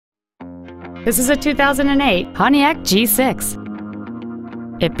This is a 2008 Pontiac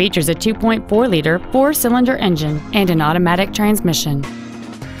G6. It features a 2.4-liter four-cylinder engine and an automatic transmission.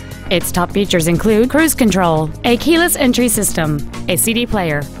 Its top features include cruise control, a keyless entry system, a CD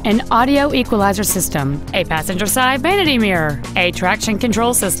player, an audio equalizer system, a passenger side vanity mirror, a traction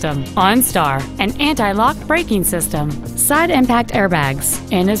control system, OnStar, an anti-lock braking system, side impact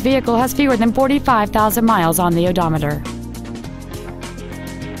airbags, and this vehicle has fewer than 45,000 miles on the odometer.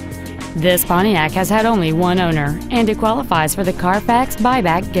 This Pontiac has had only one owner, and it qualifies for the Carfax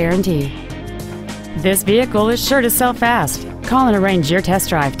buyback guarantee. This vehicle is sure to sell fast. Call and arrange your test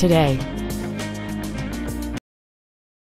drive today.